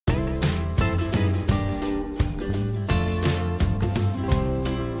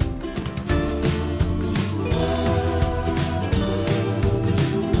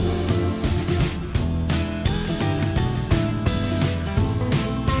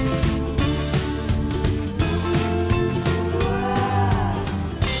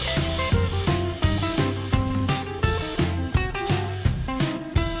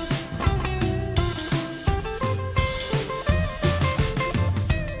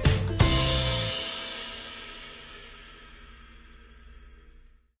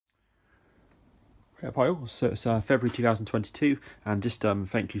Pile. So it's February 2022, and just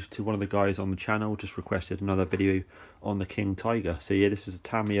thank you to one of the guys on the channel just requested another video on the King Tiger. So yeah, this is a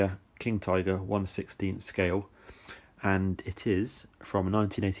Tamiya King Tiger 1/16 scale, and it is from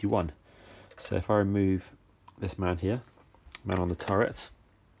 1981. So if I remove this man here, man on the turret,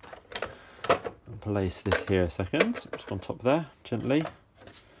 and place this here a second, just on top there, gently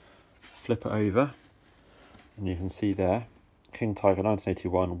flip it over, and you can see there, King Tiger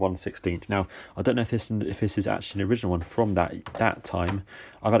 1981 1/16. Now I don't know if this is actually an original one from that time.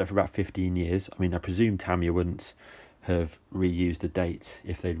 I've had it for about 15 years. I mean, I presume Tamiya wouldn't have reused the date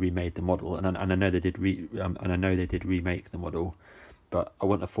if they remade the model, and I know they did remake the model, but I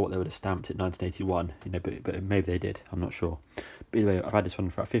wouldn't have thought they would have stamped it 1981. You know, but maybe they did. I'm not sure. But anyway, I've had this one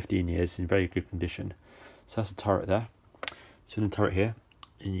for about 15 years in very good condition. So that's the turret there. So in the turret here,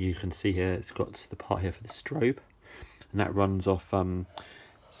 and you can see here it's got the part here for the strobe. And that runs off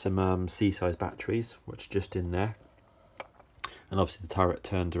some C-size batteries, which are just in there. And obviously the turret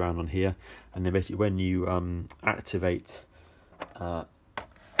turns around on here. And then basically when you activate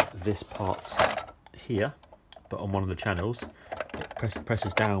this part here, but on one of the channels, it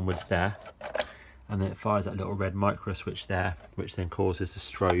presses downwards there. And then it fires that little red micro switch there, which then causes the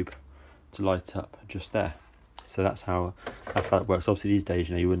strobe to light up just there. So that's how it works. Obviously these days,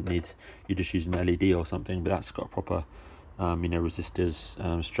 you know, you just use an LED or something, but that's got a proper, you know, resistors,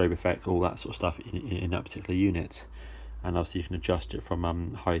 strobe effect, all that sort of stuff in that particular unit. And obviously you can adjust it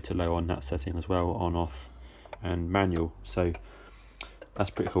from high to low on that setting as well, on, off, and manual. So that's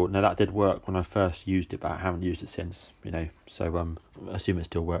pretty cool. Now that did work when I first used it, but I haven't used it since, you know. So I assume it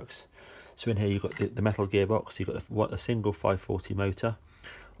still works. So in here you've got the metal gearbox. You've got a single 540 motor,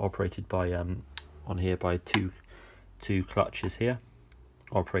 operated by on here by two clutches here,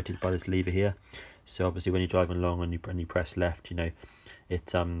 operated by this lever here. So obviously when you're driving along and you press left, you know,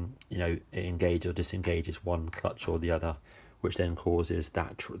 it engages or disengages one clutch or the other, which then causes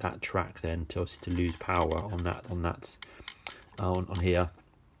that track then to obviously lose power on here,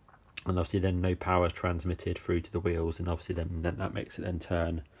 and obviously then no power is transmitted through to the wheels, and obviously then that makes it then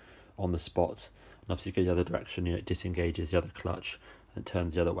turn on the spot, and obviously it goes the other direction, you know, it disengages the other clutch and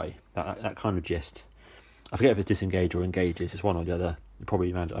turns the other way. That kind of gist. I forget if it's disengage or engages. It's one or the other.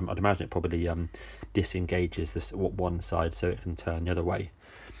 I'd imagine it probably disengages this one side so it can turn the other way.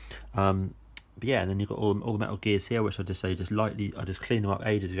 But yeah, and then you've got all the metal gears here, which I just cleaned them up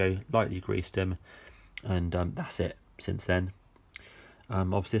ages ago, lightly greased them, and that's it since then.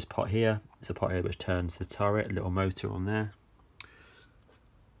 Obviously this part here is a part here which turns the turret, a little motor on there.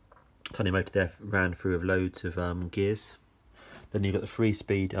 Tiny motor there ran through with loads of gears. Then you've got the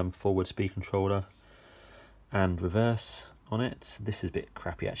 3-speed forward speed controller and reverse on it. This is a bit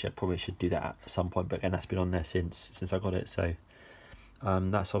crappy actually. I probably should do that at some point, but again, that's been on there since I got it. So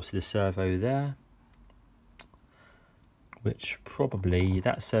that's obviously the servo there, which probably,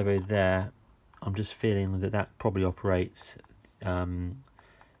 that servo there, I'm just feeling that probably operates on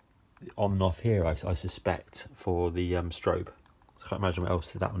and off here, I suspect, for the strobe. So I can't imagine what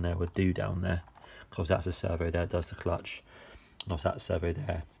else that one there would do down there, because that's a servo there, does the clutch, and obviously that servo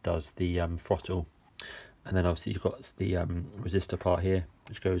there does the throttle. And then obviously you've got the resistor part here,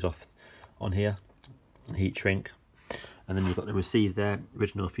 which goes off on here, heat shrink. And then you've got the receiver there,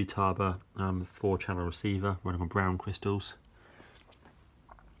 original Futaba 4-channel receiver running on brown crystals.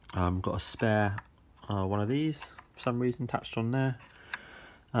 Got a spare one of these for some reason attached on there.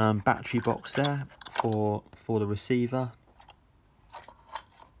 Battery box there for the receiver.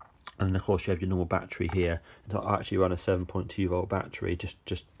 And then of course you have your normal battery here. I actually run a 7.2 volt battery,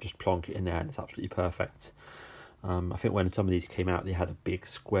 just plonk it in there and it's absolutely perfect. I think when some of these came out, they had a big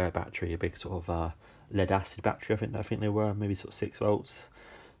square battery, a big sort of lead acid battery. I think they were maybe sort of 6 volts,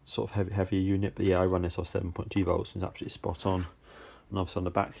 sort of heavier unit. But yeah, I run this off 7.2 volts and it's absolutely spot on. And obviously on the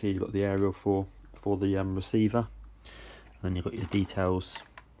back here you've got the aerial for the receiver, and then you've got your details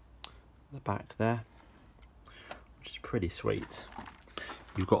at the back there, which is pretty sweet.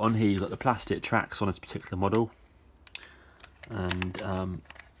 You've got on here, you've got the plastic tracks on this particular model, and I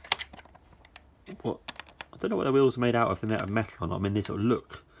don't know what the wheels are made out of. They're made out of metal or not. I mean, they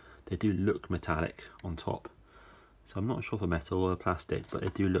do look metallic on top, so I'm not sure if they're metal or plastic, but they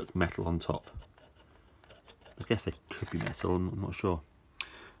do look metal on top. I guess they could be metal, I'm not sure,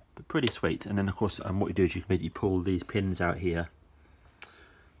 but pretty sweet. And then of course, what you do is you can basically pull these pins out here,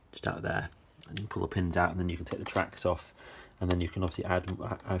 just out there, and you can pull the pins out, and then you can take the tracks off. And then you can obviously add,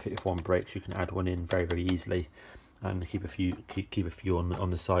 if one breaks, you can add one in very, very easily, and keep a few on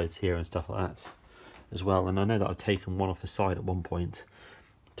the sides here and stuff like that as well. And I know that I've taken one off the side at one point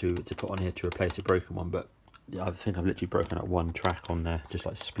to put on here to replace a broken one, but I think I've literally broken out one track on there, just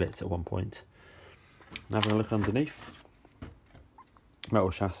like split at one point. And having a look underneath,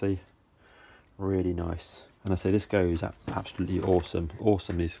 metal chassis, really nice. And I say this goes absolutely awesome.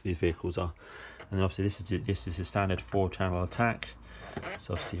 Awesome these vehicles are. And then obviously this is a standard 4-channel attack.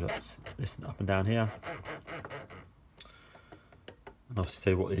 So obviously you've got this up and down here. And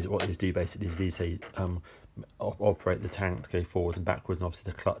obviously so what these do basically is these say operate the tank to go forwards and backwards, and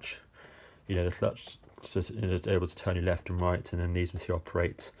obviously the clutch. You know, the clutch so it's able to turn you left and right, and then these to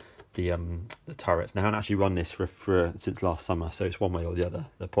operate the turrets. Now I haven't actually run this for since last summer, so it's one way or the other.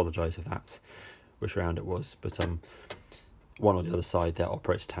 I apologise if that's which round it was, but one or the other side there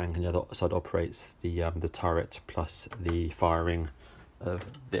operates tank, and the other side operates the turret plus the firing of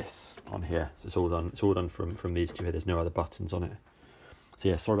this on here. So it's all done. It's all done from these two here. There's no other buttons on it. So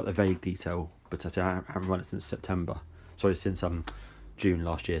yeah, sorry about the vague detail, but I haven't run it since September. Sorry, since June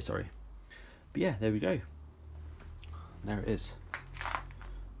last year. Sorry. But yeah, there we go. There it is.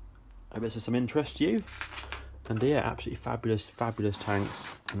 I hope it's of some interest to you. And yeah, absolutely fabulous tanks.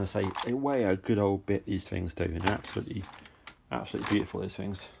 And I say they weigh a good old bit. These things do, and they're absolutely beautiful. These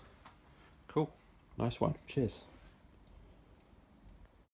things. Cool, nice one. Cheers.